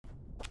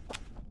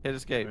Hit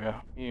escape.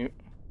 Yeah.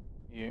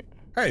 You.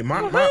 Hey,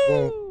 my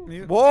Whoa!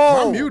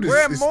 my mute We're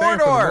is in staying for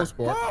the Mordor. most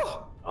part.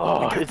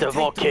 Oh, it's a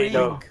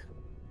volcano.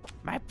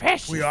 My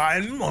precious. We are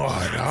in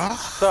Mordor.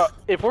 So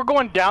if we're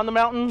going down the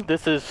mountain,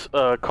 this is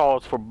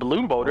calls for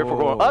balloon boulder. If we're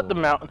going up the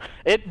mountain,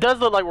 it does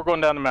look like we're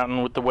going down the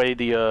mountain with the way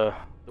the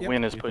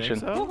wind is pushing.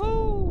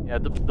 So? Yeah,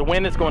 the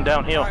wind is going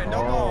downhill. All right,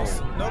 no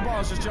balls. No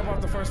balls. Just jump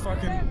off the first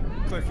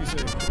fucking cliff you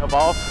see. No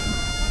balls.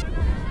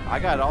 I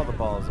got all the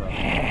balls up. Oh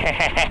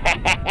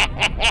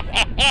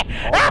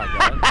my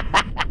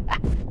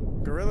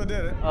god. Gorilla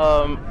did it.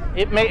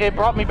 It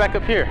brought me back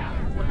up here.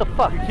 What the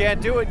fuck? You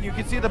can't do it. You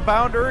can see the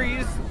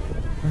boundaries.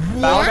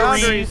 What?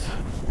 Boundaries.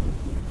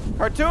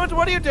 Cartoons,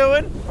 what are you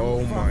doing?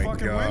 Oh my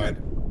Fucking god.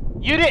 women.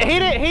 You did.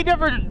 He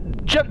never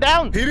jumped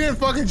down. He didn't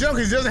fucking jump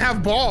because he doesn't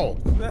have balls.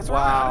 That's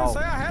right. I didn't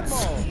say I had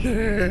balls.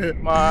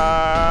 Come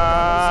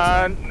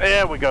on.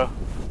 There we go.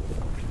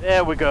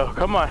 There we go.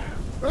 Come on.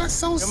 That's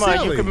so Come silly.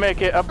 on. You can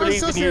make it. I That's believe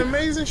such in an you.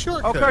 amazing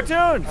shortcut. Oh,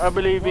 cartoons. I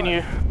believe in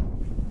you.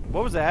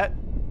 What was that?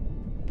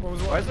 What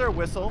was Why is there a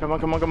whistle? Come on.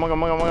 Come on. Come on.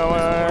 Come on. Come on.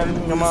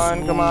 Come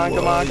on. Come on.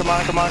 Come on. Come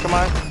on. Come on. Come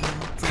on.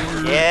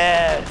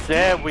 Yes.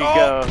 There we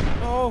go.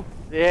 Oh.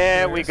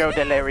 There we go,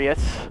 Delirious.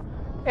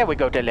 There we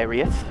go,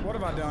 Delirious. What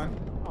have I done?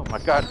 Oh my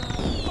god.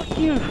 Fuck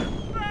you.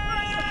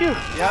 Fuck you.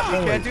 Yeah,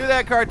 you can't do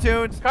that,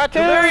 cartoons.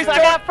 Cartoons, Delirious I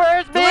got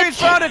first, Delirious bitch.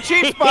 found a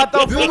cheap spot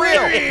though, for real.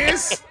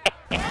 Delirious.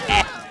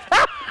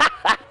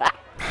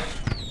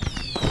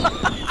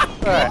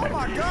 Oh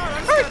my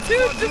god!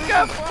 Cartoons just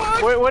got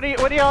fucked. What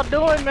are y'all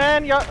doing,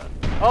 man? Y'all.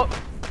 Oh,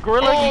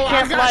 Gorilla, you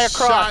can't I got fly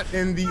across. shot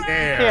in the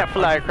air. Can't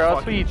fly across.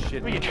 What fucking are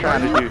shit. you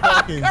trying to do?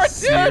 Fucking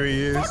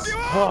serious.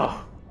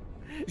 Oh.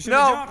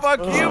 No, fuck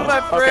you,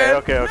 my friend.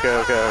 Okay.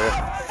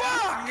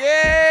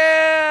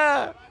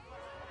 Yeah.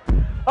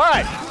 All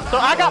right. So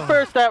I got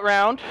first that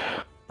round.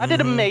 I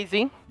did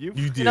amazing. You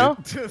did. You know,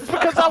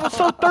 because I was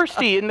so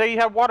thirsty, and they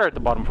had water at the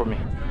bottom for me.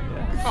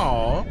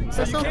 Aw,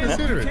 that's so You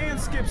considerate. can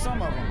skip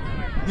some of them.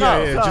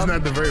 Yeah, No, just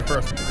not the very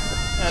first one.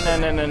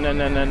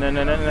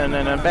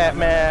 No,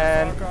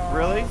 Batman.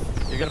 Really?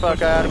 Get the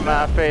fuck out of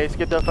my face.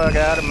 Get the fuck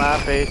out of my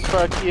face.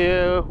 Fuck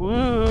you.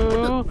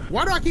 Woo.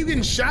 Why do I keep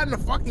getting shot in the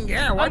fucking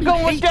air? Why I'm do you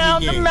going hate down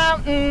me the game?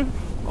 mountain.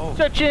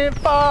 Searching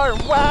far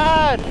and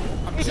wide.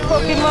 These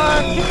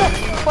Pokemon, get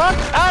the fuck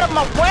out of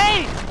my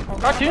way!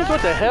 Cartoons,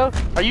 what the hell?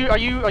 Are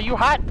you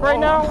hot right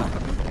now?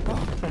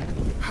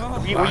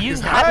 Were you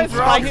hot and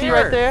spicy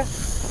right there?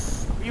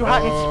 Were you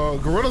hot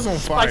and Gorilla's on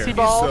fire. spicy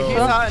ball? He's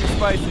hot and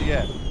spicy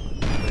yet.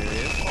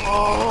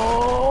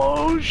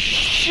 Oh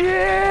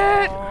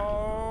shit!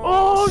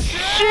 Oh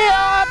shit!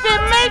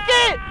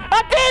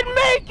 I didn't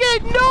make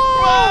it! No!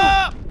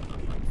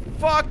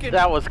 Fucking.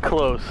 That was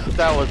close.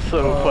 That was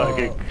so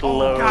fucking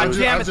close. God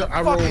damn it, the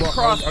fucking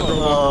crossbow.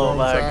 Oh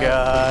my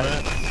god.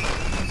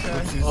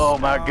 Oh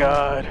my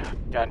god.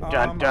 Dun.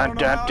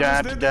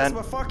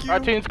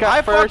 Cartoons got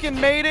I first. fucking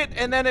made it,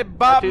 and then it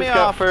bopped me Cartoons got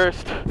off.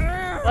 first.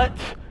 What?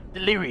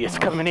 Delirious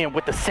coming in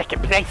with the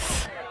second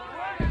place.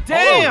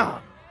 Damn.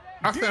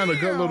 I found a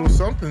good little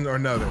something or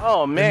another.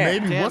 Oh man.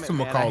 And maybe Damn what's it,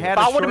 man. I call had If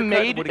a I would have shortcut,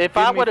 made, would've if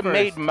I given me would have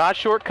made first. my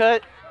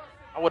shortcut,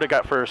 I would have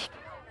got first.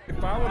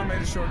 If I would have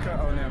made a shortcut,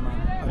 oh never mind.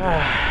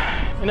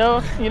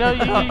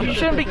 you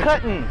shouldn't be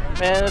cutting,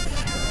 man.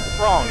 It's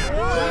wrong.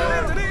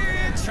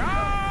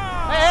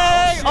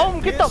 Hey,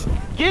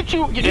 get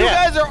you. You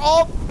guys are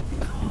all.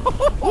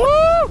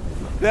 Woo!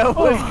 That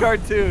was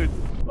cartoon.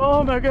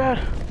 Oh my god.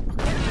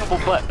 Bubble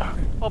butt.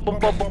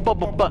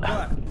 Bubble butt.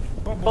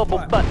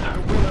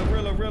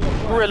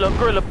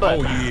 Gorilla butt.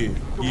 Oh yeah.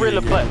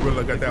 Gorilla butt.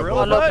 Gorilla got that All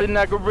bubble. up in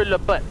that gorilla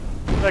butt.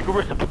 That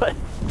gorilla butt.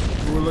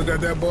 Gorilla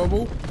got that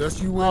bubble.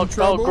 That's you in Oh,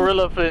 trouble.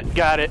 gorilla foot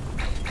got it.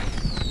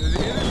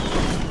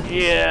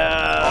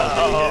 Yeah.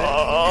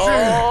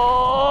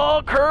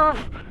 Oh, curve.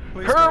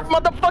 Curve,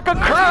 motherfucker,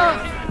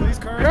 curve. Please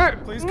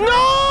curve. Please curve.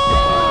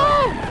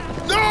 No!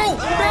 No!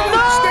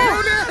 Stay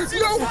on there!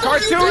 No!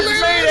 Cartoons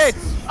made it.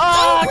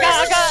 Oh, I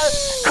got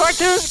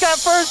Cartoons got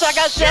first, I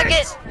got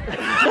second.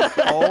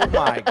 Oh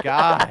my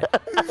god.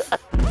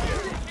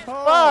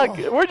 Fuck,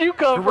 where'd you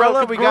come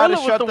Gorilla, from? we gotta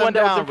was shut the them one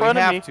that was down. in front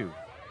We of have me. to.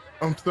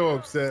 I'm so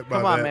upset by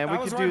Come that. on, man. We I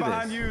can was do right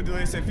behind this. you,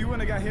 Delirious. If you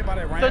wouldn't have got hit by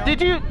that round. So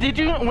did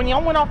you, when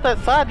y'all went off that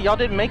side, y'all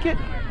didn't make it?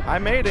 I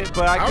made it,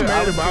 but I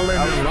made it, was but I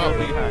landed in lava.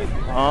 behind.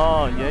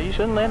 Oh, yeah, you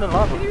shouldn't land in Can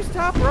lava. you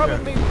stop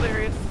rubbing me,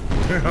 Delirious?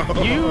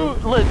 You,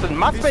 listen,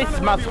 my space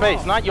is my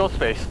space, not your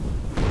space.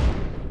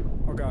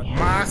 Oh god.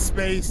 My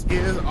space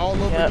is all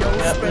over Yep, your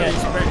yep,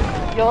 space, yep.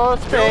 baby. Your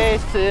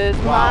space is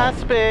my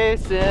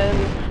space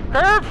and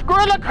curve,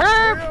 gorilla,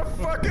 curve. You're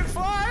fucking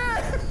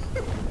fire!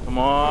 Come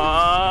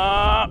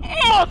on,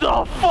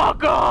 motherfucker!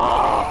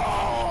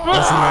 Don't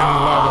you land in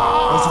the lava.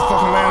 Don't you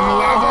fucking land in the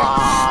lava.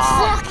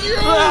 Fuck you!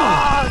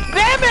 Ah,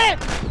 damn it!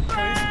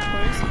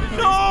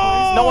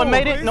 No! No one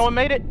made it. No one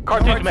made it.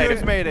 Cartoons made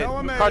it. made it. No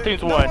one made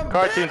Cartoons it. won. No one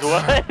Cartoons made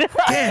won.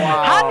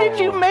 Damn. How did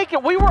you make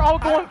it? We were all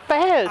going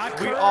fast.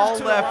 We curved all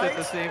to the left right. at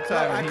the same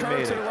time, I and he curved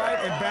made to it. the right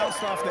and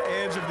bounced off the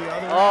edge of the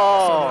other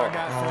Oh. rock, so that I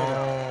got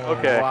further.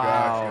 Okay.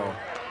 Wow.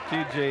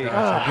 GG.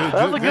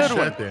 That was a good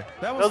one. There.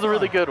 That was a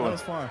really good one. That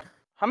was fun.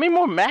 How many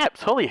more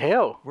maps? Holy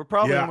hell! We're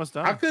probably Yeah, almost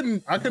done. I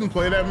couldn't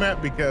play that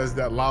map because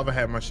that lava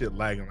had my shit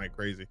lagging like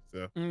crazy.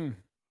 So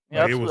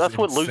Yeah, it was that's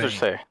what losers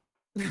say.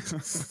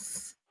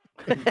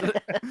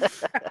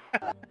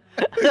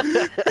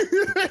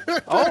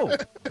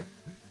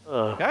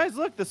 Oh, guys,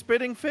 look, the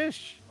spitting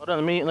fish. Hold on,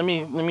 let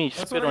me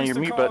That's spit what I on used your to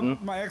mute call button.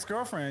 my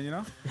ex-girlfriend, you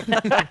know?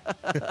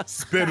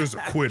 Spitters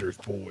are quitters,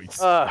 boys.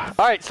 All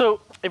right,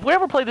 so if we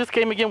ever play this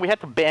game again, we have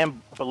to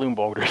ban balloon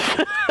boulders.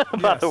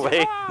 By the way.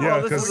 Yeah,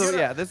 Oh, this is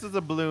 'cause- this is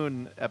a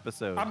balloon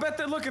episode. I bet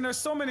they're looking. There's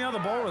so many other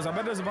boulders. I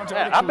bet there's a bunch of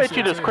Yeah, other I cool bet you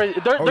shit, there's too. crazy.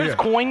 There's yeah.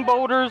 coin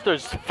boulders,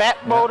 there's fat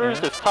boulders,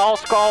 there's tall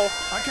skull.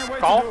 I can't wait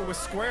Skull? to do it with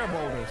square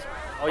boulders.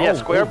 Oh yeah, Oh,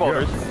 square oh,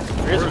 boulders.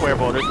 yeah. There's square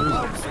boulders.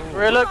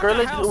 Gorilla,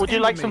 house would you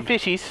like into some me.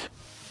 fishies?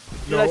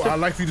 No, like some- I'd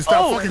like for you to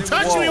stop Oh, fucking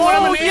touching me when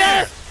I'm in the air.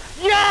 yes!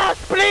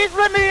 Yes! Please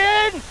let me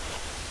in!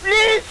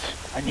 Please!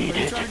 I need Are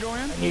you it. trying to go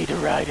in? I need to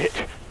ride it.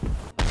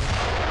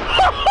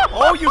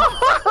 Oh, you!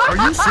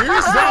 Are you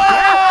serious?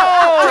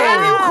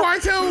 Damn you,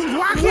 Cartoons!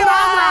 Why can't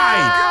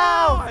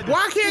I ride?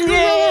 Why can't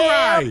Gorilla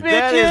ride?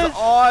 That is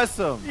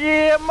awesome.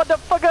 Yeah,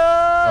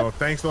 motherfucker! Oh,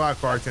 thanks a lot,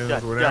 Cartoons.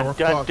 Dun, Whatever.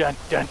 dun, Fuck. dun,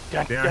 dun,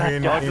 dun, Down here dun,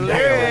 in dun, the- dun.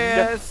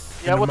 Delirious.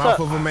 Yeah, in the what's mouth up?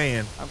 of a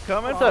man. I'm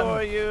coming What's up?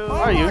 for you. How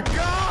are you? Oh my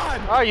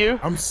God! Are you?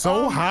 I'm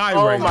so high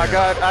Oh right my now.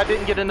 god, I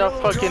didn't get enough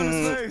We're going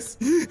fucking. to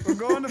space. We're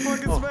going to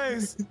fucking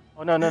space.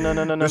 Oh no. The Go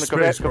back,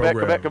 space go back.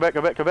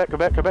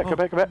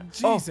 program.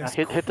 Jesus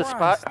Hit the Christ.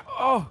 spot.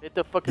 Oh, Hit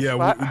the fucking Yeah,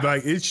 spot.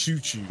 like it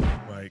shoots you.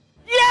 Like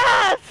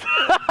Yes!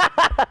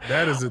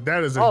 that is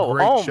a Oh,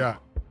 great shot.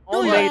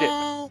 Ohm made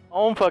it.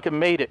 Ohm fucking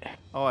made it.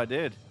 oh, I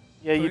did.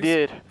 Yeah, you Please?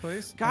 did.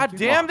 Please. God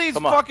Thank you. damn these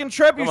Come on. fucking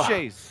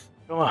trebuchets.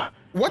 Come on.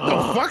 What the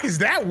fuck is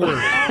that word?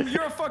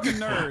 You're a fucking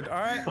nerd, all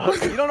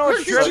right? You don't know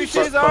what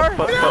trebuchets are?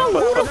 No,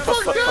 who the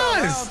fuck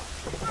does?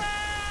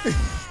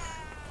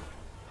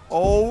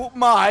 Oh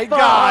my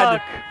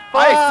God!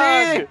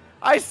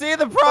 I see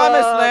the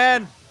promised Fuck.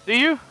 land. Do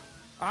you?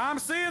 I'm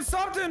seeing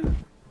something.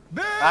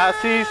 Big. I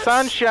see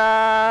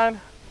sunshine.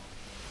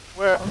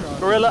 Where?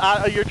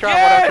 Gorilla, you're trying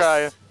Yes! what I'm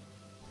trying.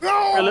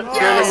 No! Gorilla,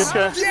 Yes!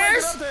 Gorilla, you're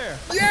Yes! Get up there.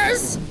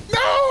 Yes!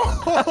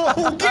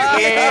 No!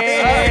 Get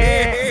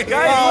Yeah.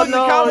 Guys, Oh look, the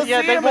no,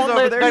 yeah, they Coliseum is won't over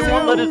let there. they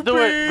won't let us do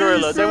it, You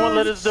Gorilla. They won't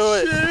let piece us do of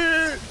it.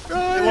 shit.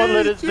 They won't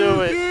let us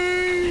do it.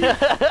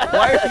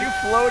 Why are you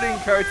floating,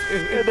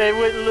 cartoon? They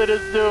wouldn't let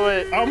us do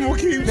it. I'm gonna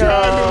keep No.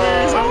 trying to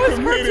raise. How I'm is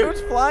committed.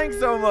 cartoons flying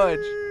so much?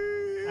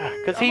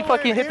 Cause he I'm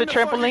fucking hit in the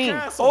fucking trampoline.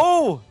 castle.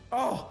 Oh!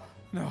 Oh,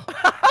 no.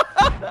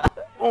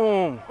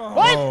 Boom.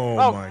 What?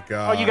 Oh my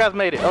God. Oh, you guys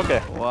made it.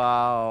 Okay.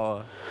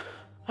 Wow.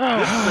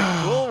 This is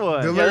a cool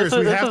one. Delirious, this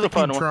we is have a to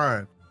fun keep one.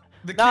 trying.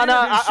 The No, cannon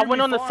didn't I shoot went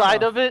me on the far side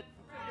enough. of it.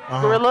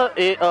 Gorilla,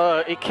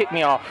 it kicked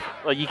me off.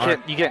 You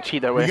can't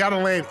cheat that way. You gotta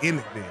land in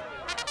it then.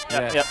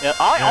 Yeah.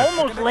 I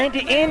almost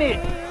landed in it.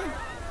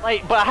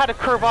 Like, but I had to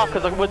curve off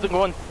because I wasn't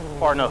going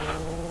far enough.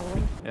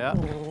 Yeah.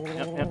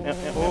 Yep.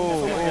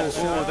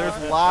 Oh,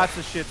 there's lots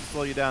of shit to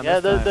slow you down. Yeah,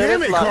 this time. Damn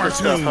there's it, lots of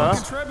stuff,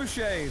 cartoons. huh?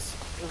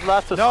 Trebuchets. There's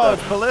lots of No,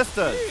 it's stuff.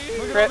 ballistas.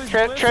 Look at all these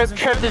ballistas and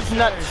Trev is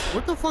nuts.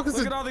 What the fuck is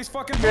Look it? at all these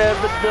fucking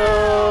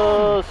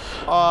Trevidos.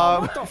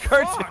 What the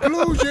fuck?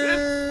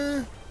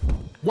 Illusion.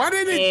 Why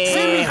didn't it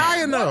send me high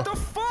What enough? the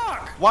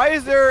fuck? Why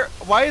is there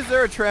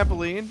a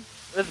trampoline?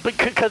 It's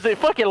because it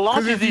fucking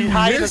launches if you you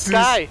high in the miss this-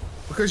 sky.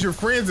 Because your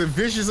friends that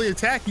viciously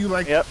attack you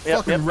like Yep,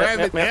 fucking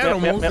rabid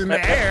animals in the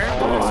Oh air. my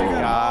All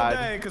God.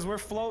 day because we're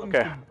floating.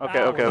 Okay.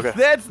 through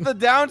That's the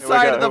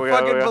downside Here of the we go,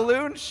 fucking here we go.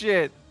 balloon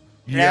shit.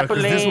 Yeah,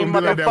 because this Trampoline, wouldn't be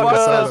like that motherfucker. one Fucks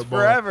us solid ball.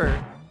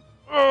 forever.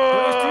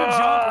 Delirious, do you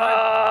jump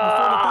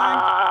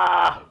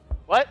right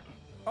What? before the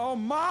thing? Oh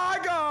my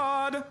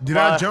God! Did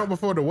I jump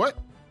before the what?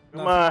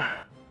 Come on.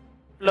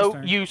 Float,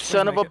 turn. you Please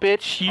son of a make it.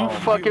 bitch. You Oh my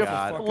fucking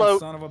God. float.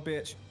 Son of a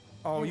bitch.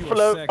 Oh, you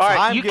Float. are sexy. All right,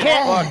 I'm you getting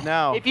can't. fucked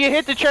now. If you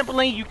hit the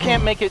trampoline, you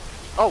can't make it.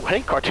 Oh,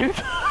 hey, cartoons.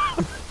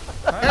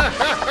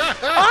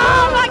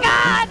 Oh my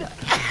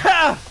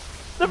God!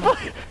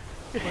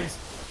 Please,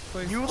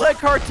 please. You let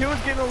cartoons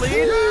get in the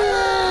lead?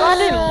 I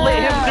didn't let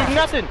him do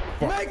nothing.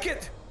 Make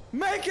it!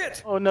 Make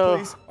it! Oh no.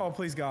 Please. Oh,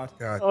 please, God.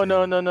 God. Oh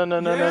no. I just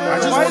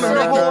Why wanna is there a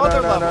make whole it-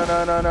 other level?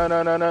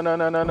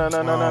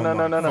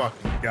 Oh my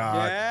fucking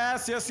God.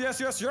 Yes.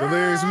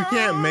 Delirious, we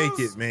can't make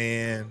it,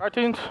 man.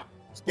 Cartoons,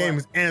 This game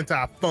is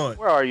anti-fun.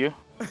 where are you?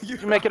 You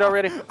make it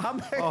already? I'm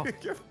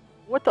making it.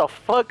 What the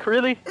fuck,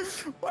 really?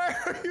 Where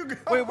are you going?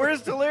 Wait,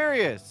 where's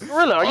Delirious?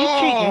 Gorilla, are you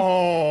cheating?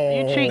 Oh.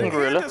 Are you cheating,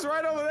 Gorilla? It's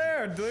right over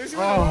there. Delirious, you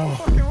went the wrong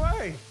fucking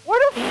way. Where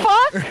the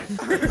fuck?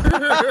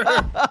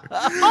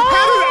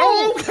 How did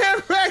Ohm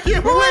get back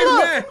in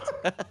Gorilla!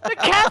 that? The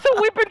castle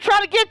we've been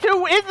trying to get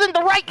to isn't the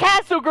right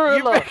castle, You've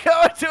Gorilla. been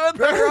going to the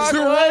That's the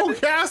wrong wrong one.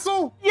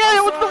 castle? Yeah,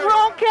 it was the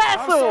wrong I'm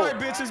castle. sorry,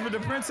 bitches, but the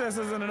princess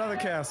is in another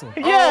castle. Oh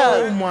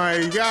Yeah.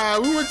 my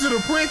God. We went to the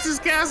princess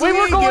castle. We He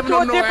were ain't going giving to a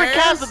them no different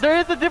ass. castle. There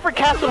is a different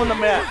castle on the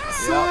map.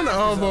 Son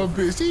of a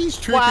bitch. These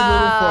tricky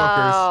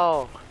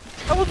Wow.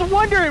 I was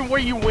wondering where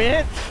you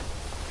went.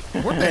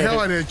 little fuckers. What the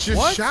hell? That just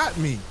What? shot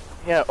me.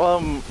 Yeah, it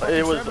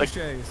was like,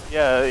 Trebuchets.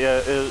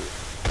 it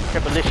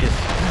was delicious.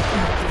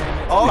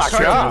 Oh, my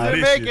cartoons God.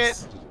 didn't make it.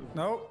 Delicious.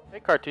 Nope. Hey,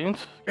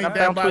 cartoons. Can Ain't I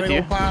bounce that with body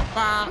you? gonna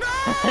pop?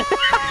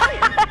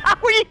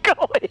 Where you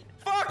going?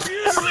 Fuck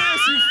you,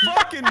 Delirious, you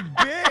fucking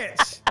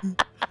bitch.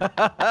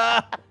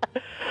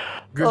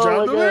 Good Oh job,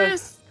 my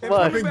Delirious.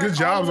 What? I think good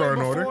jobs are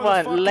in order. Before Come on,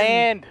 the fucking-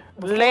 land.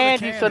 before the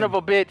Land, you son cannon. of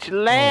a bitch.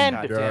 Land.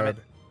 God damn it.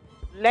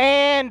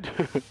 Land.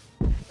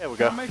 There we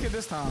go. I'll make it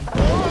this time.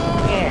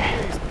 Yeah.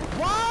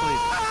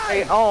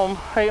 Hey,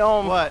 Hey,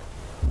 What?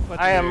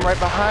 I am right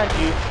behind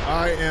you.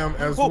 I am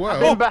as I've well.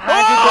 been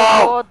behind you the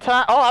whole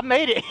time. Oh, I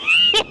made it.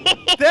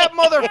 That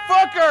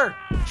motherfucker!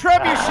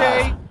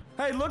 Trebuchet!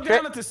 Hey, look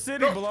down at the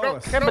city below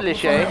us. Kimberly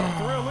Shay.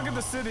 For real, look at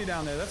the city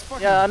down there. That's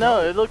fucking Yeah, I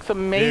know. dope. It looks Yeah, it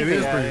amazing.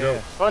 is pretty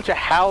dope. Bunch of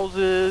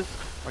houses.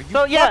 Are you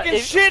So yeah, fucking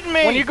shitting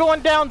me? when you're going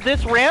down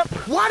this ramp,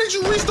 Why did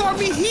you restart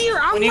me here?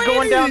 I when you're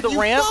going landed down it, the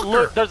you ramp, fucker.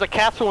 look, there's a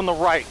castle on the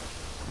right.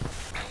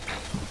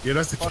 Yeah,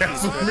 that's the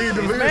castle me and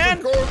Delirious man.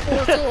 are going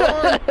for so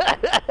hard.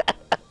 I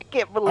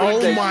can't believe Oh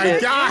that my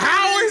shit. god,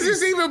 how is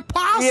this even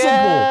possible?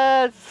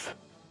 Yes!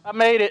 I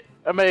made it.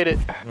 I made it.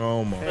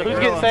 Oh my Who's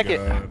getting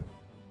second? God.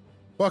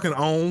 Fucking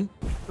Ohm.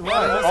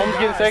 Holmes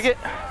getting second?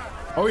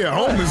 Oh yeah,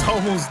 Ohm is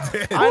almost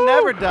dead. I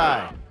never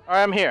die.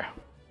 Alright, I'm here.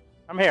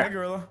 I'm Hey, here.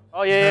 gorilla.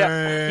 Oh yeah,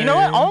 yeah. You know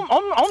what? Ohm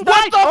What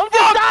died! the Ohm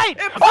just fuck? died!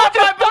 It Ohm popped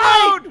just my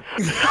died! balloon!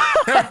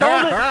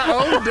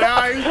 Ohm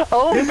died.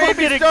 Ohm It made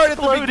fucking me start at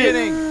the exploded.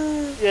 beginning.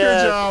 Yeah.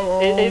 Good job,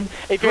 Ohm.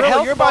 If your Gorilla,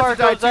 health you're about bar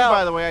to die goes too, out,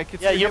 by the way. I can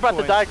see yeah, your you're hit about to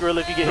points. die,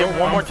 Gorilla, if you get hit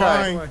one more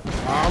time. I'm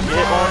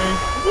fine.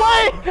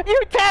 What? You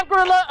tapped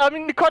Gorilla? I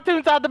mean, the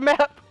cartoon's out the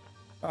map.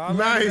 I'm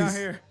down Nice.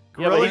 here.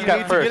 Yeah, but Gorilla, he's you got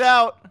need to first. get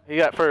out. He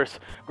got first.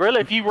 Gorilla,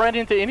 if you run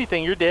into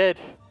anything, you're dead.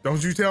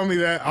 Don't you tell me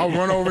that. I'll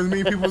run over as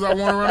many people as I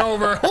want to run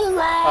over.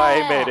 Hoorah!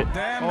 Alright, he made it.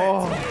 Damn it.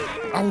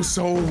 Oh, I was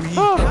so weak. kept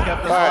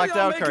us How locked y'all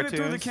out, making it through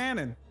the cartoons.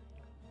 cannon?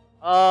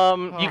 You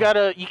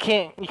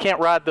can't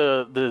ride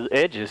the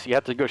edges. You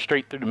have to go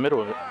straight through the middle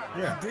of it.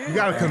 Yeah, you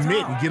gotta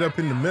commit and get up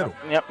in the middle.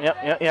 Yep. You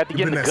have to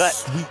get in the that gut.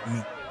 sweet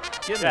meat.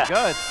 Get in Yeah. the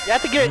guts. You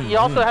have to get. You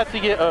also have to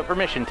get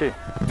permission too.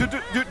 Do you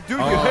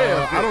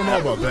have? I don't know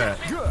about that.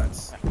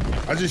 Guts.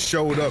 I just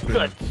showed up and,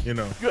 Good. you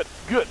know, Good.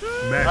 magic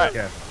Alright.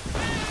 happened.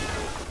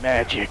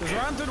 Magic. Does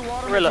running through the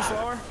water make you Gorilla.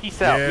 slower?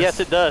 Peace out. Yes. Yes,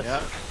 it does.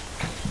 Yeah.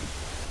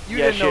 You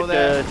yes, didn't know it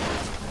that.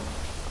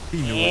 does. He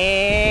knew it.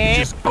 And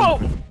Just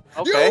boom.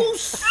 Okay. You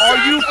Are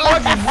you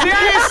fucking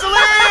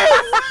seriously?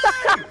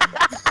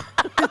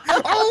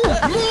 Oh,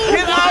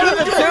 Get out of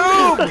the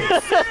tube!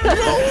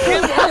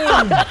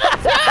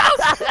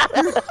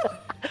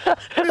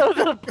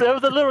 There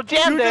was a little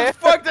jam You there. just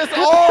fucked us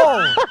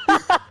all!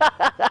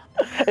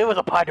 It was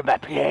a part of my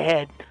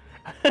plan.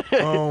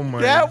 Oh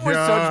my That was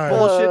god. such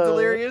bullshit,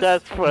 Delirious.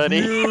 That's funny.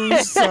 You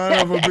son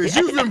of a bitch.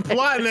 You've been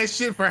plotting that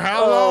shit for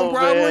how long,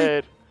 probably?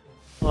 Man.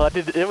 Well,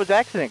 it was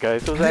accident,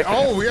 guys. It was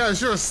accident. Oh, yeah,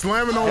 sure.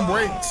 Slamming on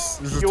brakes.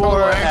 It's a Pure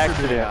total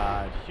accident.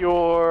 accident.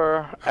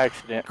 Pure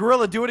accident.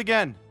 Gorilla, do it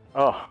again.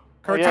 Oh.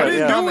 Cartoon, I didn't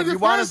yeah. do coming. it the You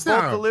want us first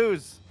both time. to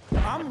lose.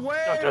 I'm way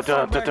the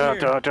fuck back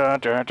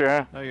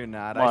here. No, you're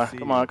not. Come I on, see.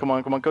 come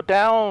on. Go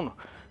down.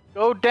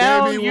 Go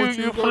down, Baby, you won't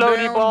go floaty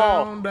down,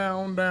 ball.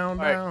 Down, All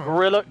right, down.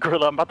 Gorilla,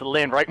 I'm about to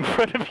land right in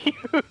front of you.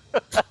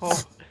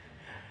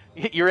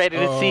 You ready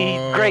to see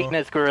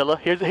greatness, Gorilla?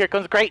 Here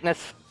comes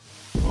greatness.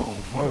 Oh,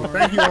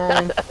 thank you,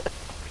 Ohm.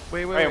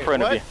 Wait, Right in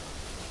front of you.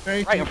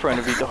 Thank Right you. in front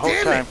of you the whole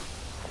Damn time. it.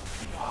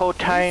 Whole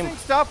time.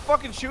 Stop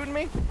fucking shooting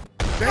me.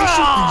 They shoot the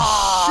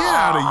shit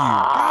out of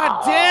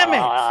God damn it.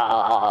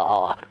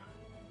 Ah,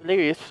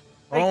 Delirious. Hey,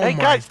 Oh hey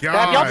my guys, have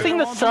y'all God. seen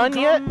the sun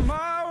yet?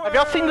 Have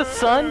y'all seen the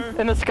sun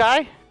in the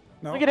sky?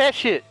 No. Look at that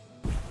shit.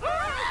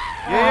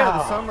 Yeah,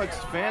 the sun looks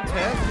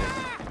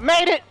fantastic.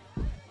 Made it!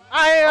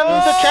 I am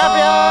the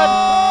champion!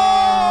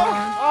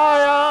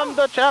 I am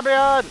the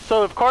champion!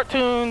 So if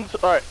cartoons,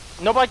 alright,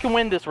 nobody can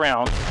win this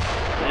round.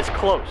 It's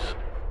close.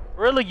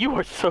 Really, you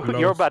are so, Close.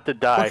 you're about to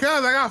die.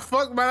 Because I got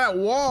fucked by that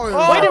wall.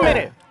 Wait a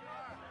minute!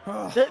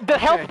 The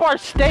health bar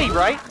stayed,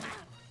 right?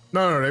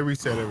 No, they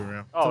reset every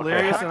round. Oh, okay.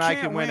 Delirious I and I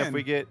can't can win if win.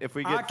 we get I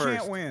first.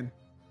 can't win.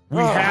 We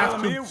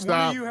have Me to and- stop.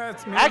 me and you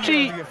have to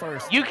Actually, get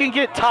first. you can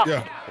get top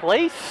Yeah.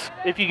 place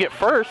if you get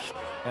first,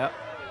 Yep.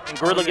 and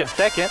Gorilla gets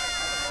second.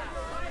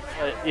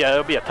 Yeah,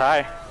 it'll be a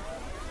tie.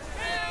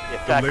 Yeah,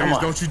 come Delirious,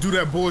 on. don't you do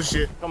that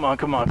bullshit. Come on.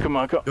 Oh my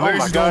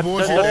Delirious is god. going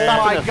bullshit. They're Oh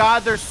stopping my us.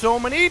 god, there's so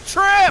many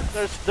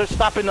trips! They're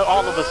stopping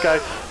all of us,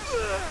 guys.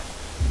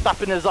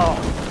 Stopping us all.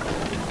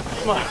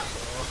 Come on.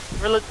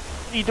 Gorilla,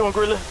 what are you doing,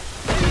 Gorilla?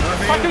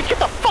 Fuck, dude, get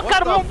the fuck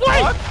out of my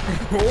way!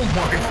 Oh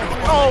my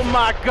god. Oh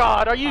my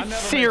god, are you I never make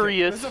it.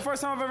 serious? This is the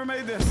first time I've ever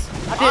made this.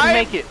 I didn't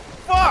make it.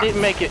 Fuck!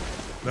 Didn't make it.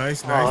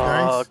 Nice.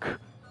 Fuck.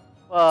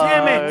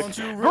 Damn it.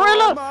 Fuck.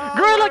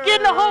 Gorilla, get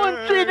in the hole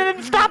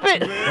and stop it!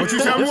 Don't you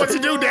tell me what to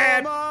do,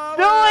 Dad.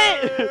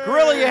 Do it!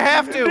 Gorilla, you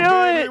have to. Do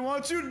Baby, it!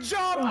 won't you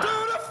jump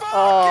through the fucking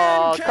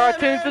Oh,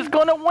 cannon? Cartoons is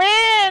gonna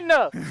win!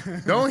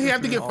 Don't he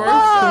have to get first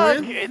Fuck.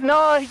 to win?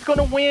 No, he's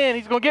gonna win.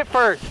 He's gonna get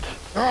first.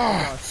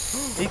 Oh,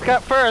 He's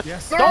got first.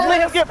 Yes. Don't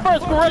let him get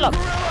first, Gorilla.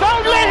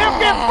 Don't let him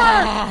get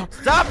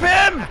first. Stop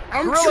him!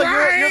 I'm Gorilla,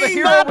 trying. you're the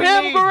hero Stop we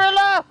him, need.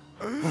 Gorilla.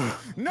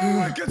 No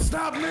one can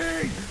stop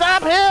me.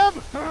 Stop him.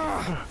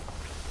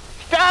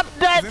 Stop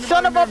that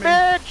son of a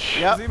bitch!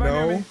 Yep. Does anybody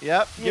hear me?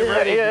 Yep. Get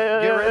ready.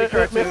 Get ready,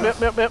 cartoons.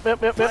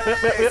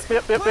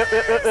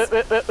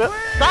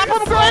 Stop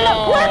him, Gorilla!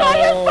 Gorilla, are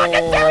you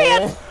fucking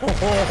serious?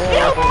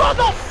 You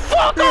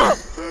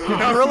motherfucker! Did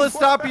Gorilla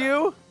stop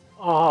you?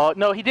 Oh,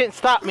 no, he didn't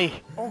stop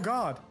me. Oh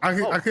God. I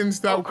couldn't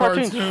stop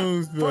cartoons.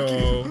 cartoons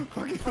though.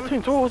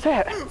 Cartoons, what was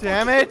that?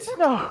 Damn it.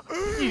 No,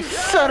 you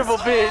son of a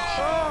bitch.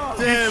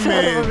 Damn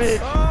Son of a it.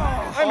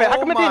 bitch. Wait a minute, how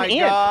come it my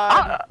didn't end?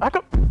 God. I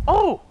come,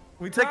 oh,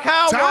 We The tied.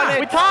 cow won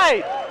we it.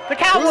 tied. The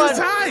cow It won. was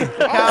a tie.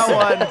 The cow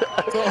won.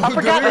 So I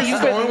forgot that you Delirious is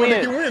the couldn't only one that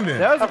win. can win then.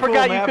 That was a I forgot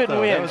cool you map, couldn't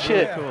though. win. That was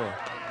Shit. really cool.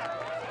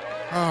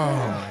 Oh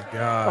my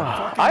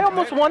god. I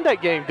almost won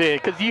that game,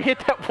 dude, because you hit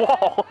that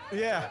wall.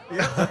 Yeah.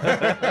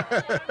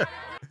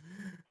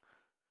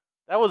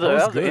 That was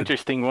was an good.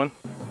 interesting one.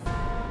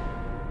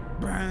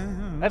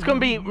 That's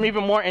gonna be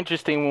even more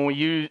interesting when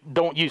we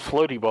don't use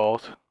floaty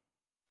balls,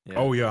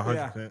 Oh yeah,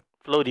 100%.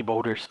 floaty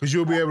boulders. Because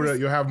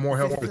you'll have more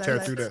help to tear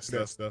through that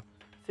stuff.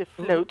 It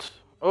floats.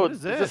 Oh, What is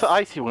is this this? an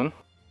icy one?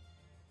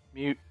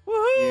 Mute.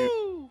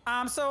 Woohoo!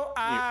 I'm so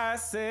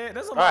icy.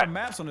 There's a lot Alright. of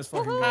maps on this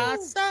fucking game.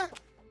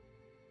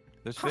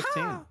 There's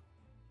 15.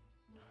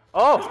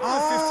 Oh,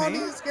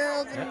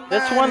 15.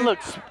 this one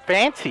looks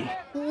fancy.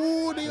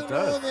 It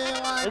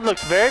does. It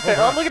looks very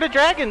fancy. Oh, look at the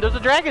dragon. There's a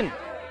dragon.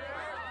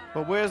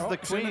 But where's the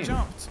Shouldn't have queen?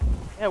 jumped.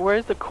 Yeah,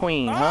 where's the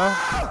queen, huh?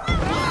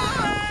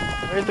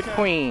 Where's the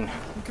queen?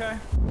 Okay.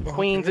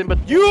 Queen's in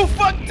between. You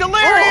fuck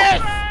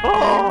Delirious!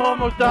 Oh,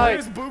 almost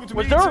died. Delirious booped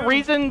Was me, there a too.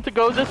 reason to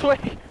go this way?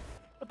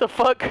 What the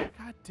fuck?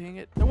 God dang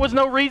it. There was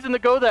no reason to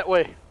go that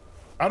way.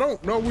 I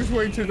don't know which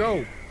way to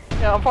go.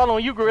 Yeah, I'm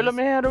following you, Gorilla,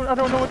 man. I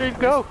don't know where to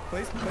go.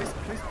 Please.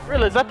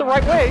 Gorilla, is that the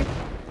right way?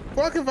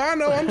 Fuck if I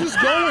know, I'm just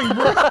going,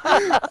 bro.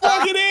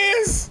 Fuck it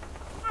is!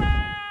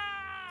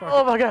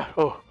 Oh my god.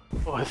 Oh,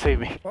 it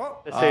saved me. Oh,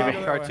 It saved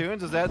me.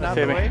 Cartoons, is that not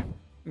Save the me. way?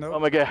 Nope. Oh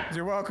my god.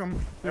 You're welcome.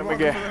 You're Oh my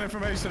welcome God. for that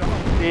information.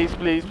 Please,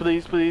 please,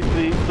 please, please,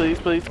 please, please,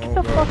 please. Get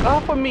the God. fuck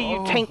off of me,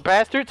 you tank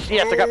bastards.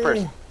 Yes, I got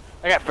first.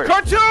 I got first.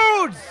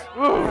 Cartoons!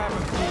 Ooh.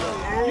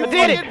 You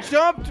did it. fucking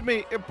jumped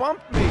me. It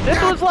bumped me.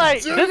 This was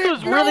like, Damn this it,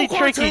 was no really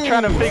tricky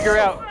trying to cartoons. figure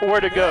out where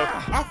to go.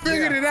 I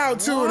figured it out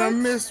too, and I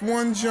missed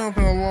one jump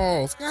in the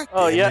walls. God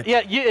Oh damn yeah,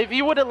 it. yeah. If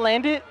you would have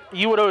landed,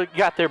 you would have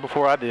got there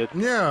before I did.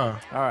 Yeah.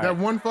 All right. That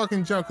one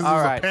fucking jump, because it All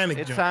was right. a panic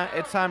It's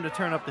jump. time to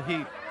turn up the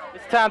heat.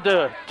 It's time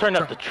to turn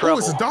up the Oh, trouble.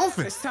 it's a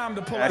dolphin. It's time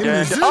to pull In out.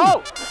 the zoo.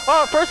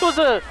 Oh, first was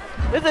a.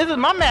 This is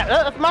my map.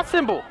 That's my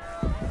symbol.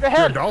 The You're a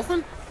hell?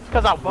 dolphin?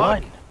 Because I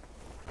won.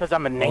 Because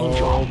I'm an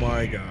angel. Oh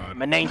my god.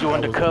 I'm an angel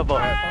That was undercover.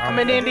 bad. I'm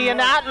an Indian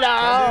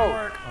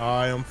outlaw.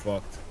 I am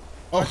fucked.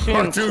 Oh,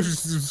 Cartoons.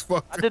 cartoons is I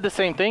fucked. did the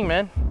same thing,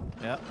 man.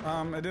 Yeah.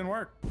 It didn't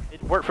work.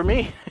 It worked for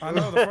me. I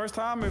know the first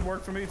time it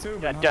worked for me too.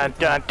 Dun but dun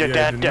not dun Yeah,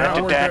 dun it did dun not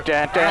dun work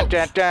dun out. dun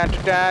dun dun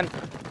dun dun.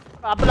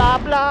 Blah blah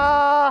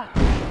blah.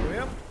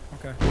 Yep.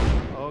 Okay.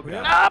 Oh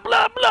god. Blah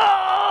blah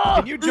blah.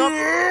 Can you jump?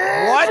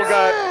 What? Oh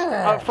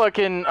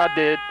god. I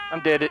did. I'm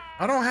dead it.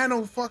 I don't have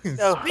no fucking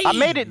Oh, speed, I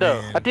made it though.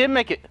 man. I did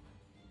make it.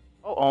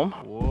 Oh, Ohm.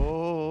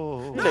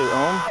 Whoa. Hello,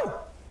 Ohm.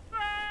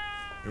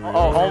 Here we Oh,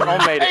 go.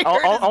 Ohm made it. I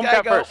heard Ohm this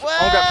guy got go, first.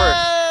 Ohm got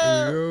first.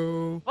 Here we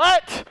go.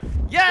 What?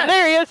 Yes!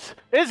 Delirious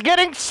is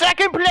getting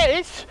second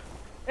place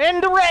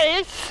in the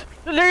race.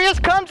 Delirious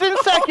comes in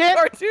second.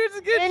 Cartoons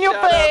is getting In your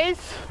shut up.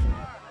 face.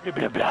 Blah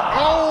blah blah.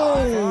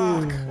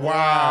 Oh,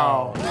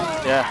 wow.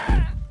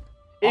 Yeah.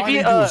 All If you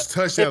you do is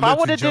touch that if I lets you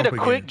would have did a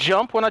jump quick again.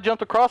 jump when I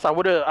jumped across, I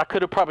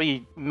could have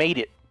probably made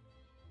it.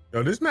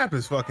 Yo, this map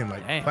is fucking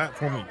like Damn.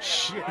 platforming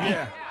shit.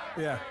 Yeah.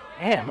 Yeah.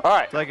 Damn. All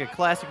right. It's like a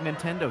classic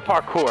Nintendo game.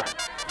 Parkour.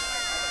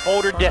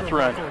 Boulder death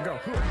run. Go.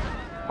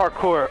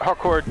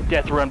 Hardcore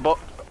death run.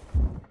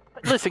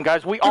 Listen,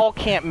 guys, we all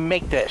can't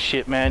make that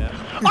shit, man.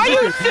 Are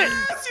you serious?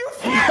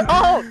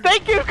 Oh,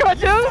 thank you,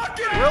 Cartoon.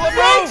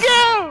 Thank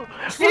you.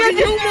 Fucking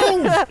you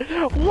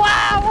move.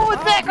 Wow, what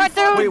was that,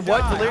 Cartoon? Wait,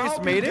 what? Delirious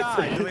made it?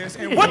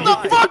 What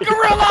the fuck,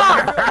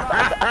 Gorilla?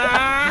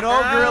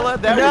 No, Gorilla,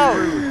 that was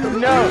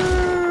rude.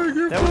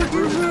 No. That was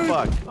rude as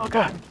fuck. Oh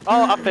god.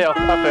 Oh, I fell.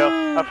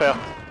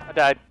 I died.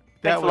 That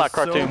Thanks a lot, was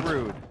so Cartoon.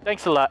 rude.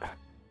 Thanks a lot.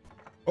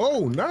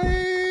 Oh,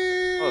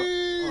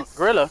 nice.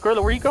 Gorilla,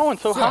 where you going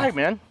so high,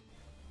 man?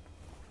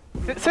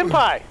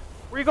 Senpai,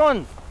 where you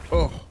going?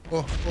 Oh.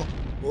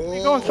 Where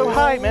you going so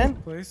high, man?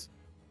 Please.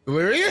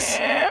 Delirious?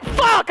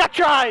 Fuck! I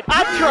tried.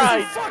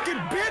 Fucking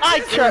bitch. I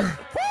tried.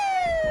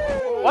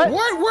 What?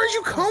 Where'd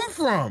you come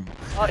from?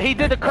 He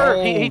did the curve.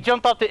 Oh. He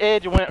jumped off the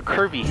edge and went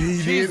curvy.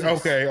 He did?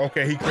 Okay,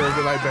 he curved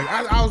it like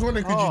back. I was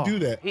wondering, could you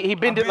do that? He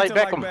bent it like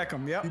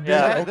Beckham. Yep.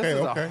 Yeah. This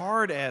is Okay. a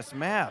hard-ass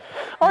map.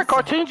 All right,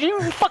 Cartoons,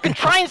 you fucking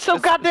trying so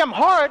goddamn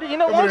hard. You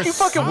know, why don't you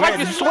fucking wipe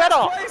your sweat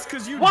off?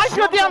 Wipe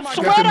your damn Got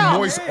sweat them off.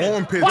 moist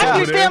armpits Wipe over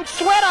your there. damn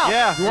sweat off.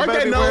 Yeah, you Wipe better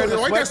that be wearing nose.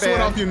 a Wipe that sweat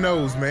sweatband. off your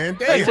nose, man.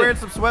 Hey, Damn. wearing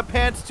some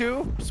sweatpants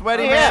too?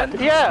 Sweaty Yeah, man?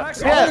 yeah.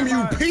 Home,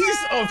 you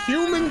piece of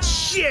human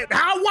shit.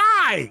 How?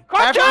 Why?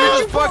 After you Cartoons.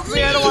 just fucked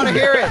me, I don't want to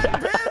hear it.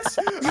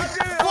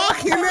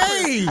 Fucking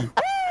A.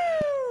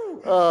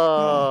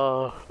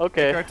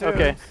 Okay. Cartoons.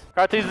 Okay.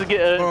 Cartoons is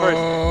getting first.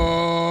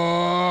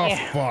 Oh,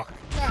 Yeah. fuck.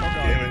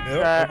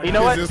 Damn it. You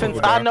know what? Since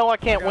I know I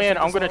can't win,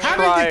 I'm gonna How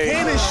try. did the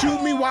cannon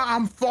shoot me while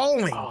I'm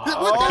falling? I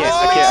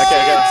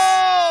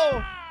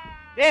can't.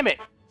 Damn it!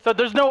 So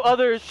there's no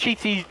other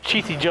cheesy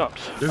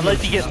jumps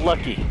unless you get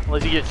lucky.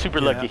 Unless you get super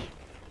lucky.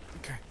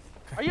 Okay.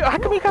 Are you? How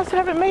come you guys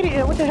haven't made it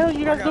yet? What the hell are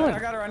you guys doing? I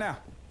got it right now.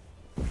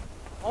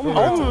 Om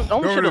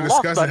should have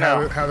lost by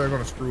now. How they're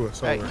gonna screw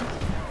us over.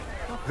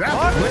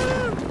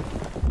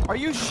 Are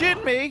you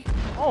shitting me?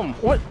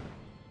 What?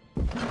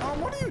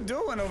 What are you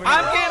doing over here?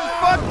 I'm getting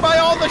fucked by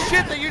all the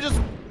shit that you just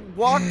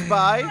walked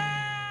by.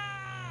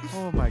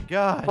 Oh my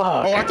god. Fuck.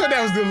 Oh, I thought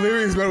that was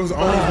Delirious, but it was O's.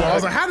 I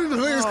was like, how did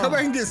Delirious come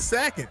back and get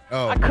second?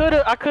 Oh. I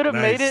could have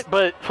made it,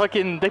 but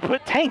fucking they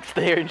put tanks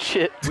there and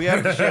shit. We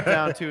have to shut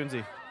down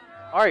Toonsy.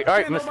 All right,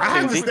 Mr. I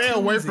have to Toonsy. stay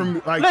away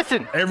from like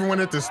everyone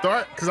at the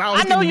start because I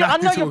was I know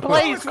your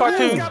plays,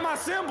 Cartoon. Got my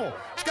symbol.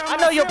 I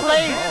know your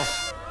plays.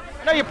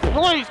 I know your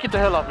plays. Get the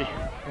hell off me.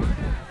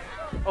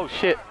 Oh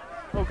shit.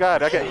 Oh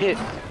god, I got hit.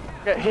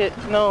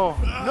 No.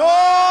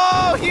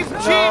 No, he's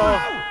cheating.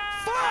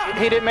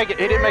 He didn't make it.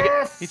 He didn't make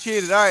it. He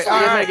cheated. All right. He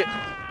didn't make it.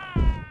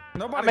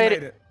 Nobody made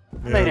made it.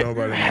 it. Made it.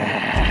 Nobody.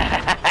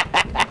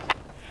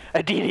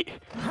 I did it.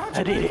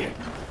 I did it.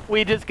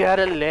 We just got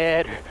a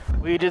ladder.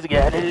 We just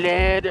got a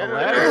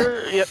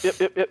ladder. Yep.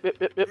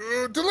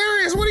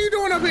 Delirious, what are you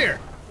doing up here?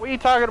 What are you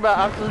talking about?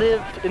 I've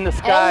lived in the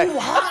sky. Oh,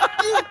 how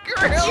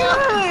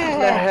In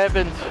the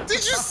heavens. Did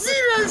you see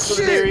that shit?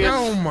 Delirious.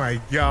 Oh my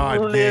god.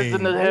 Lives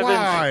in the heavens.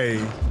 Why?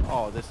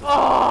 Oh, this is.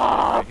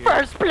 Oh,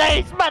 first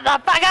place,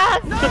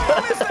 motherfuckers! No,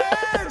 I missed the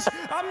edge.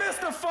 I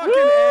missed the fucking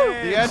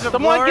edge. The edge of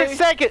Someone glory. get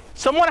second.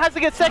 Someone has to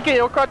get second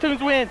or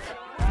Cartoons wins.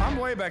 I'm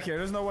way back here.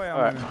 There's no way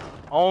I'm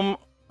winning.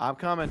 I'm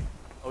coming.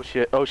 Oh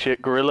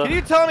shit, Gorilla. Can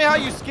you tell me how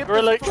you skipped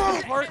Gorilla. this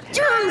fucking part?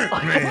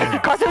 Man.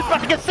 Cartoons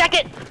about to get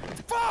second.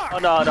 Fuck. Oh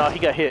no, he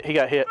got hit. He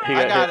got hit.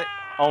 I got it.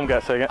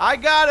 Got second. I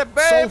got it,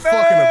 baby. So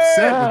fucking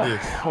upset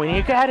with this. When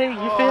you got it,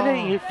 you feel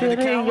it. You feel it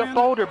in your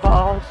boulder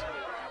balls.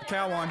 The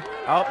cow won.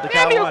 Oh, the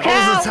Damn cow you, won.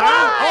 cow. Oh, is it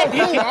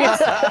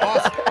time? Oh,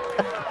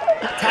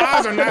 awesome.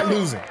 Ties are not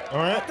losing. All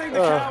I right. think the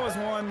cow has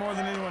won more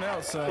than anyone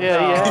else. So.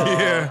 Yeah.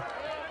 Yeah.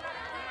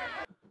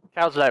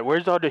 Cow's like,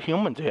 where's all the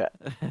humans at?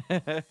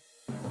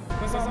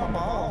 Where's all my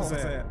balls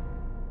at?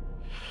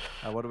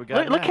 What do we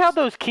got? Look how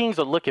those kings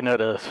are looking at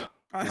us.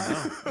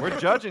 We're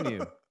judging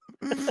you.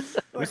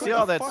 We see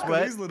all that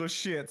sweat. These little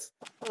shits.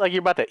 Like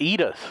you're about to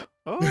eat us.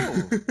 Oh,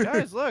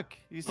 guys, look.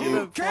 You see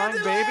the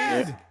flying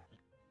babies?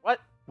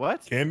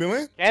 What?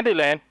 Candyland?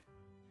 Candyland.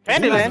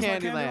 Candyland.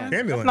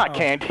 Candyland. That's not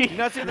candy. You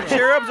not see the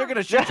cherubs? They're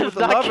gonna shoot you with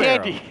That's the not love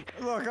candy.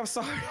 arrow. Look, I'm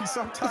sorry.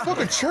 Sometimes.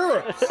 Fucking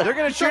chirrups. They're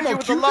gonna shoot you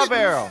with the love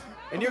arrow,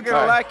 and you're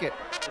gonna like it.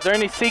 Is there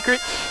any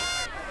secrets?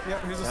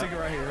 Yep, here's a secret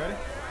right here. Ready?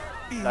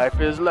 Life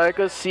is like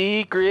a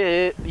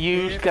secret.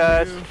 You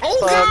got Oh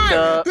fucked god!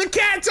 up. The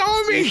cat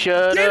told me! You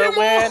should Get have him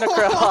went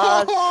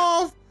across.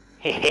 off!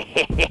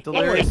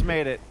 Delirious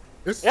made it.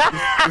 It's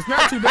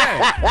not too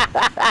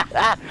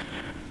bad.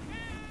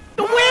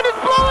 The wind is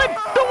blowing!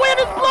 The wind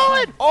is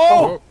blowing!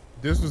 Oh!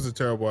 This was a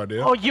terrible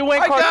idea. Oh, you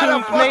and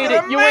Cartoons made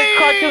it. You and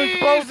Cartoons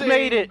both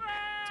made it.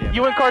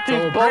 You and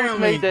Cartoons both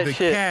made that the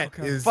shit. cat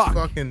is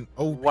fucking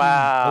OP.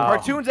 Wow.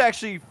 Cartoons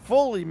actually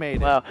fully made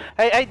it. Wow.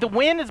 Hey, the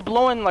wind is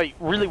blowing like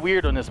really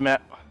weird on this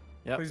map.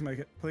 Yep. Please make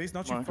it. Please,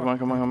 don't you Come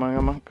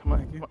on.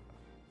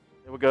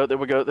 There we go.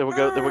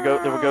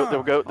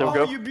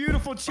 Oh, you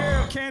beautiful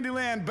cherub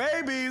Candyland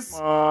babies.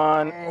 Come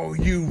on. Oh,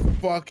 you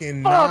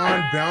fucking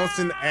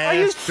non-bouncing Are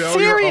you ass failure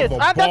serious? of a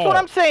ball. That's what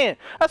I'm saying.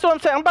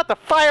 I'm about to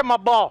fire my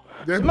ball.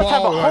 This It must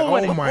have a ball, hole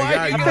like, in oh it. my Why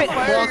god, you you gonna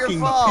fire your fucking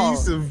ball?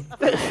 piece of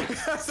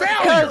Because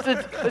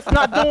failure. it's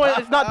not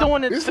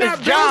doing its It's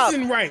not job.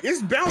 bouncing right.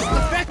 It's bouncing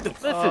effective.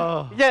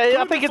 Listen, yeah,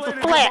 I think it's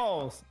Deflated flat.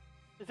 balls.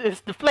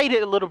 It's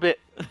deflated a little bit.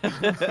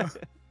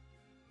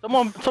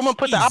 Someone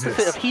put the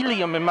opposite of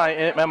helium in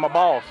my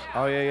balls.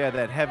 Oh yeah,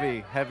 that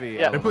heavy.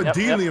 Yeah. They put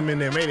delium in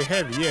there, made it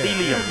heavy. Yeah.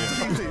 Helium.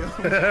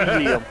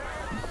 Helium.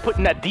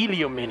 Putting that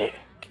delium in it.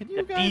 Can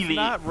you guys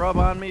not rub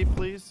on me,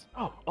 please?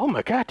 Oh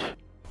my god.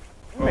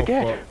 Oh my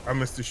god. Fuck. I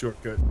missed the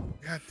shortcut.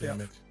 God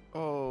damn it.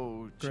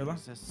 Oh, Gorilla.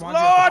 Jesus. Why'd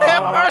Lord you-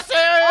 have mercy!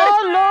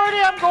 Oh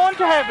lordy, I'm going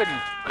to heaven.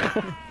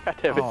 God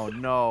damn it. Oh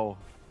no.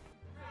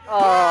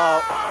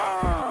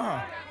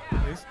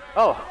 Please.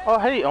 Oh,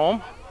 hey,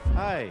 Ohm.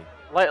 Hi.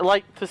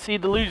 Like to see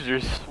the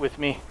losers with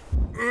me.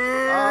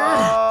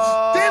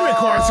 Damn it,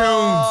 cartoons!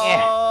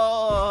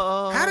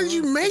 Oh. How did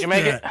you make Did you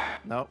make that?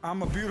 it? Nope.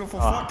 I'm a beautiful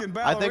fucking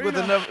ballerina. I think with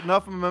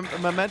enough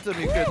momentum,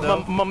 you could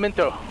though.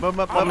 Memento.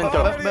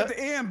 Memento. At the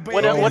end, baby.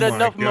 What Oh my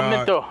enough God.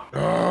 memento?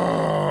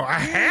 Oh, I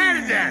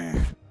had that.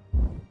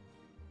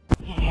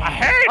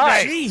 All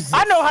right, Jesus.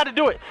 I know how to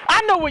do it.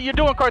 I know what you're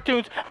doing,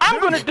 cartoons. I'm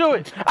gonna do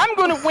it. I'm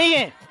gonna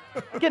win.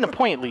 I'm getting a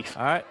point at least.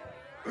 All right.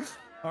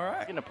 All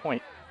right. Getting a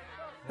point.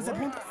 Is it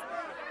point?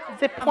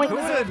 Is it point? Who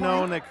would have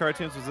known that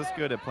cartoons was this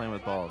good at playing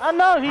with balls? I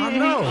know. I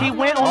know. He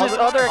went on his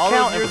other all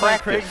account those and years on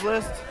practiced.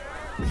 Craigslist.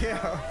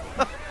 Yeah.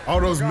 All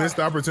those missed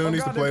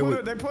opportunities to play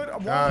with. They put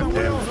one God of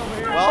the damn wheels it. over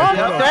here. Well, Put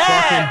a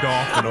fucking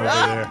dolphin over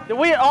there. Did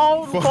we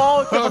all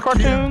fall except for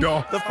Fucking cartoons?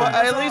 dolphin.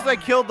 At least I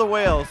killed the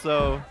whale,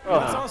 so.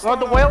 Oh, well,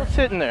 the whale's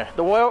sitting there.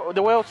 The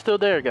whale's still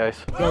there, guys.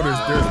 No, there's.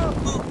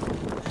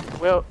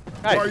 Well,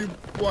 Why are guys, you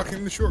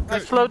blocking the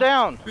shortcut? slow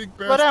down. Big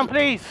Slow down, bastard.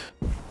 please.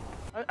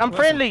 I'm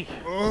friendly.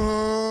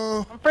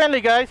 I'm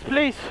friendly, guys.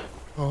 Please.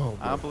 Oh,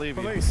 I don't believe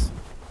you. Police.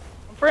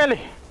 I'm friendly.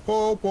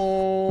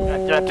 Popo.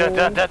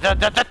 Ratata.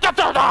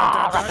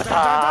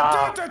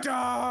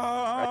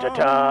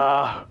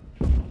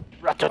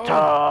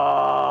 Ratata.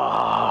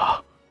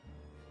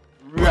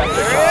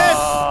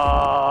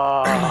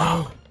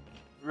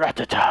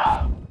 Ratata.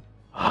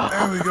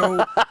 There we go.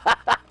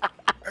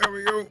 There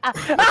we go.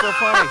 That's so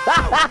funny.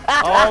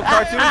 Oh,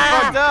 cartoon's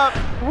fucked up.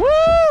 Woo!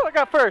 I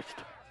got first.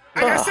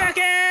 I got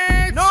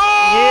second. No!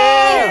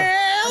 Yeah.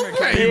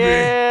 Baby.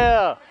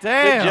 Yeah.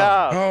 Damn. Good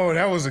job. Oh,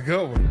 that was a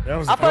good one. That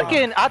was a good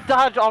one. I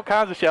dodged all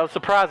kinds of shit. I was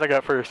surprised I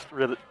got first,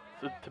 really,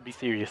 to be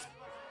serious.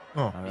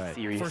 Oh. All right.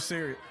 Serious. For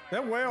serious.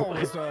 That whale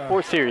was.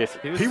 For serious.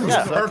 He was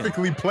sucking.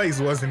 perfectly placed,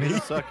 wasn't He he?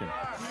 was sucking.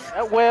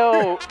 That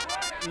whale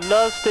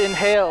loves to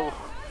inhale.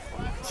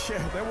 Yeah,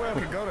 that whale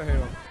could go to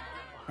hell.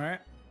 All right.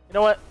 You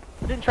know what?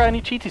 I didn't try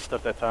any cheaty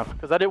stuff that time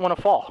because I didn't want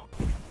to fall.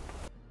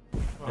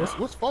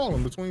 What's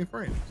falling between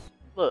frames?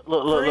 Look.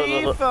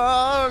 Free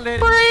falling.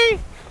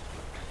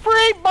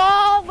 Free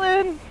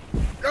balling.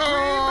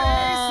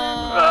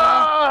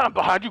 Oh! I'm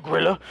behind you,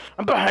 Gorilla.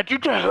 I'm behind you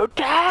the whole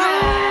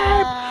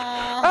time.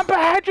 I'm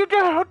behind you the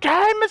whole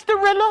time, Mr.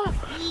 Rilla.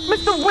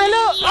 Mr.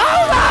 Willa.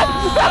 Oh,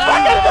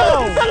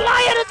 God! The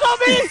lion is on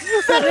me!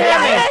 The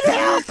lion!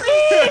 Help me!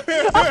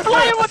 I'm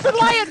flying with the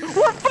lion!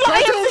 We're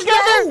flying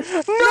together!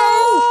 No!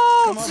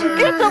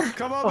 Get the...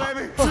 Come on,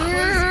 baby.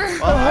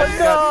 Well, I just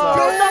got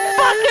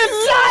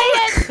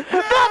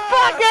The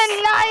fucking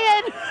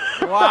lion!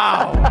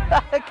 Wow!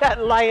 I got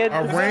lion. I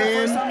ran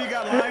First time you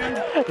got lioned?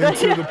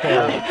 into the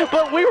pole.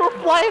 But we were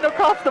flying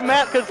across the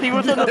map because he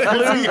was in the He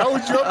balloon.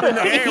 held you up in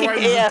the air while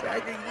he was Yeah.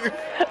 attacking you.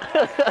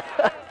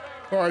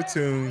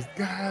 Cartoons.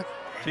 God.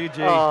 GG.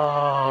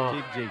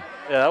 Oh, GG.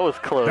 yeah, that was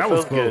close. That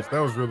was good. close. That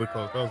was really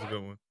close. That was a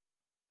good one.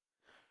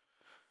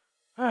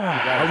 It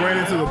I ran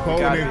into the pole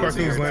Got and then it.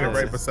 Cartoons landed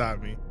Close. right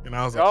beside me. And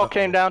I was like, all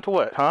came down to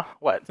what, huh?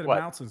 What? To the What?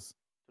 bounces.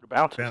 To the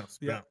bounce. bounce,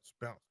 Yeah. bounce,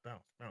 bounce,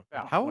 bounce, bounce.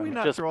 Bounce. How have we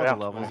not Just through all the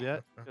bounce, levels man.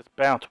 yet? Just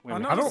bounce. I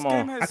know Come this game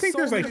on. has I think so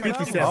there's like many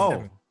levels. 57.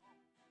 Oh.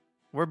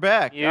 We're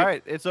back. You- All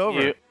right, it's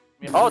over.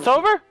 Oh, it's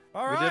over?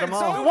 All We right, did 'em it's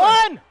all. We over.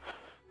 won!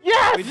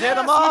 Yes! We did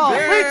them all. We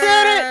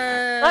did it!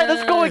 All right,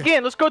 let's go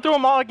again. Let's go through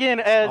them all again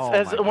as Oh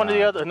as my one of the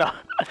God. other. No,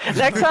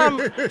 next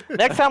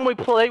time we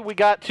play, we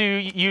got to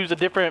use a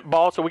different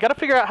ball, so we got to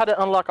figure out how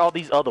to unlock all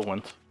these other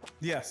ones.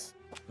 Yes.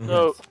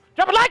 So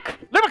drop a like,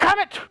 leave a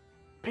comment.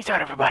 Peace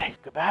out, everybody.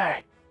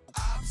 Goodbye.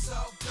 I'm so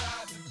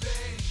proud to be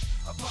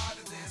a part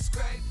of this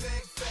great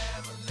big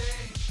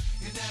family.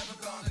 You're never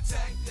gonna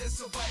take this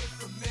away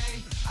from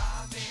me.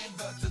 I'm in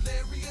the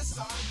delirious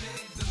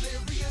army,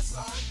 delirious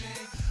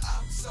army.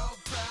 I'm so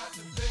proud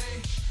to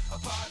be a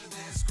part of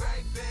this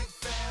great big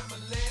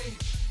family.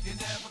 You're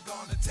never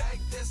gonna take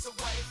this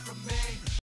away from me.